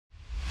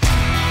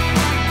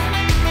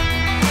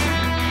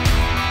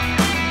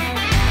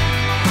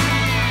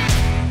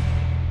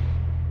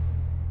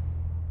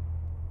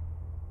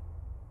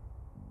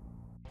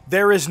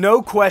There is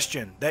no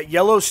question that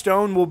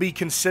Yellowstone will be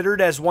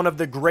considered as one of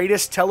the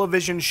greatest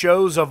television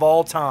shows of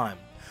all time.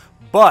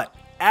 But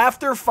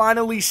after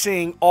finally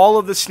seeing all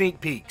of the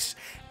sneak peeks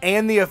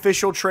and the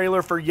official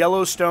trailer for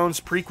Yellowstone's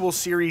prequel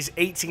series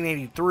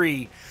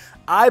 1883,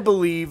 I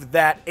believe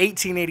that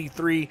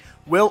 1883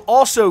 will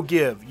also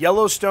give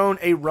Yellowstone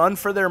a run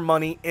for their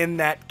money in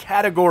that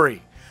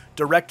category.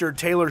 Director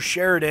Taylor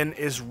Sheridan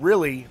is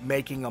really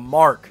making a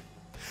mark.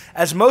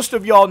 As most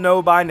of y'all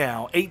know by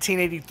now,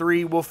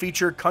 1883 will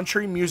feature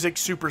country music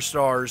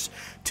superstars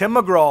Tim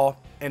McGraw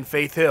and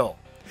Faith Hill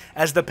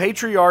as the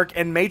patriarch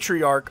and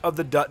matriarch of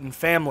the Dutton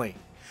family.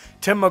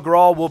 Tim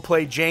McGraw will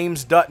play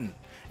James Dutton,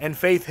 and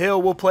Faith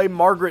Hill will play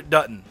Margaret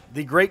Dutton,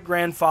 the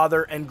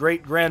great-grandfather and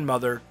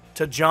great-grandmother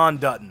to John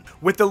Dutton.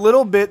 With the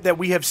little bit that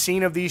we have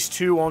seen of these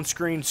two on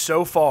screen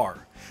so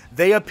far,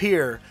 they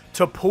appear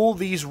to pull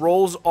these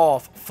roles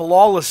off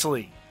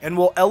flawlessly and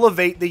will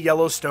elevate the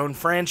Yellowstone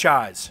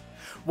franchise.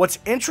 What's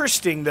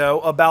interesting, though,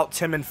 about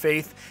Tim and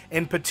Faith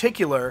in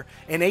particular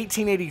in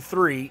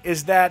 1883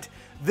 is that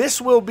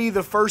this will be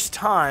the first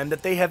time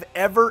that they have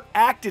ever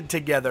acted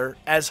together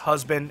as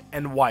husband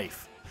and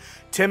wife.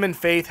 Tim and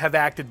Faith have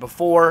acted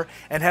before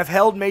and have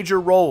held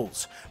major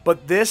roles,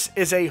 but this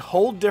is a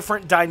whole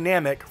different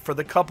dynamic for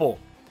the couple,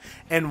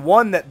 and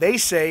one that they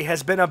say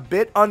has been a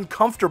bit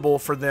uncomfortable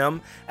for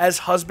them as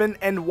husband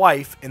and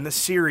wife in the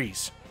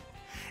series.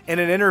 In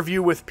an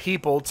interview with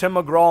People, Tim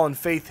McGraw and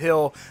Faith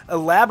Hill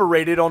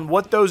elaborated on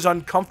what those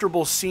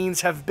uncomfortable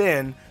scenes have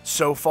been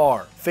so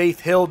far. Faith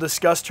Hill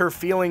discussed her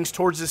feelings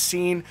towards the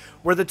scene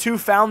where the two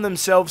found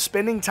themselves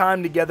spending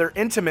time together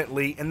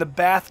intimately in the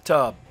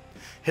bathtub.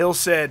 Hill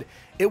said,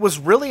 "It was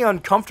really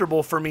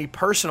uncomfortable for me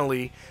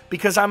personally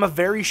because I'm a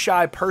very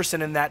shy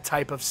person in that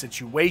type of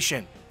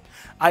situation.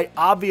 I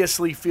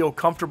obviously feel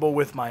comfortable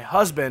with my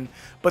husband,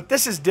 but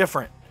this is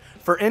different.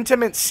 For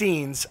intimate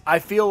scenes, I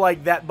feel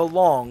like that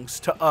belongs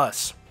to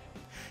us."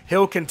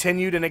 Hill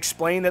continued and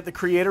explained that the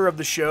creator of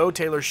the show,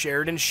 Taylor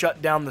Sheridan,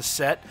 shut down the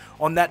set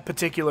on that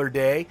particular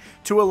day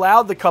to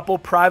allow the couple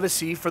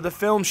privacy for the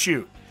film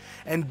shoot.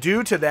 And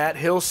due to that,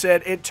 Hill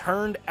said it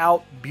turned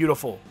out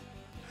beautiful.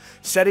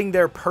 Setting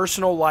their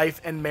personal life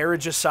and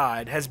marriage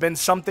aside has been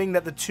something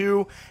that the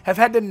two have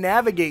had to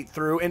navigate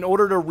through in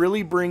order to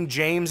really bring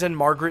James and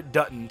Margaret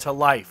Dutton to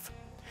life.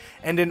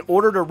 And in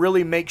order to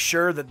really make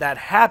sure that that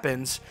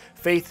happens,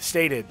 Faith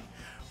stated,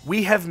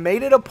 "We have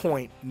made it a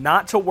point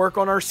not to work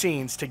on our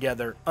scenes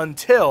together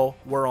until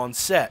we're on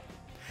set.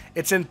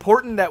 It's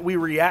important that we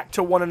react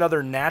to one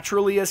another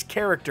naturally as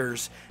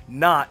characters,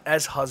 not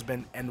as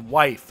husband and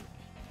wife."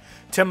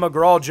 Tim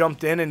McGraw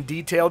jumped in and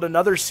detailed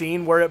another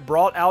scene where it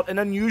brought out an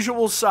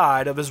unusual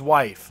side of his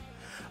wife.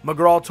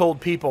 McGraw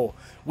told People,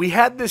 "We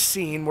had this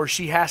scene where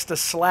she has to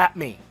slap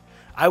me.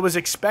 I was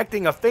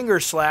expecting a finger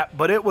slap,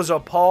 but it was a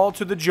paw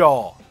to the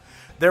jaw.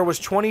 There was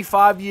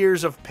 25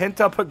 years of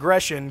pent-up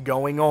aggression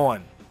going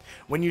on.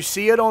 When you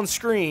see it on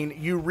screen,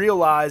 you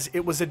realize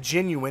it was a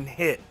genuine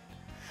hit."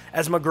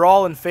 As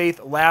McGraw and Faith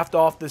laughed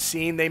off the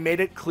scene, they made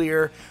it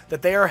clear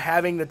that they are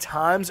having the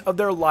times of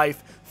their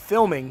life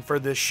filming for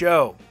this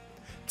show.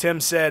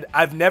 Tim said,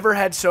 "I've never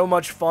had so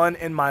much fun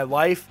in my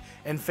life,"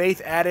 and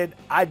Faith added,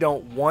 "I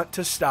don't want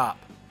to stop."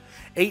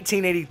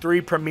 1883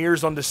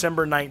 premieres on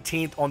December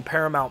 19th on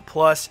Paramount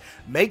Plus.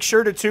 Make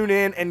sure to tune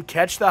in and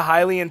catch the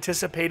highly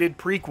anticipated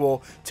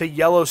prequel to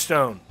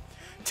Yellowstone.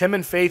 Tim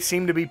and Faith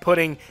seem to be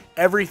putting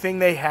everything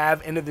they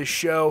have into this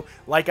show.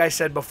 Like I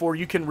said before,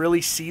 you can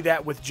really see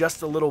that with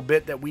just a little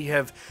bit that we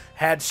have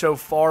had so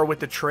far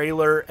with the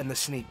trailer and the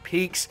sneak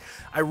peeks.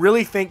 I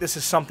really think this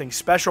is something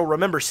special.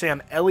 Remember,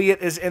 Sam Elliott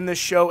is in this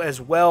show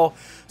as well,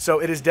 so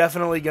it is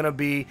definitely going to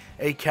be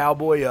a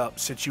cowboy up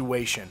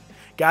situation.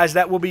 Guys,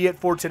 that will be it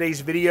for today's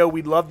video.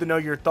 We'd love to know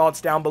your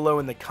thoughts down below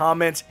in the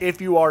comments.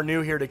 If you are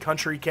new here to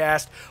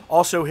CountryCast,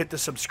 also hit the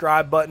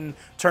subscribe button,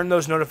 turn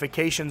those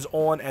notifications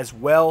on as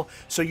well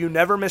so you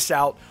never miss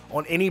out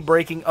on any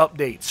breaking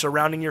updates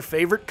surrounding your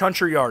favorite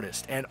country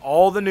artist and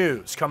all the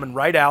news coming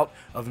right out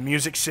of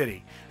Music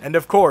City. And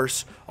of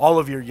course, all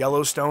of your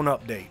Yellowstone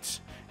updates.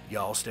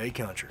 Y'all stay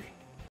country.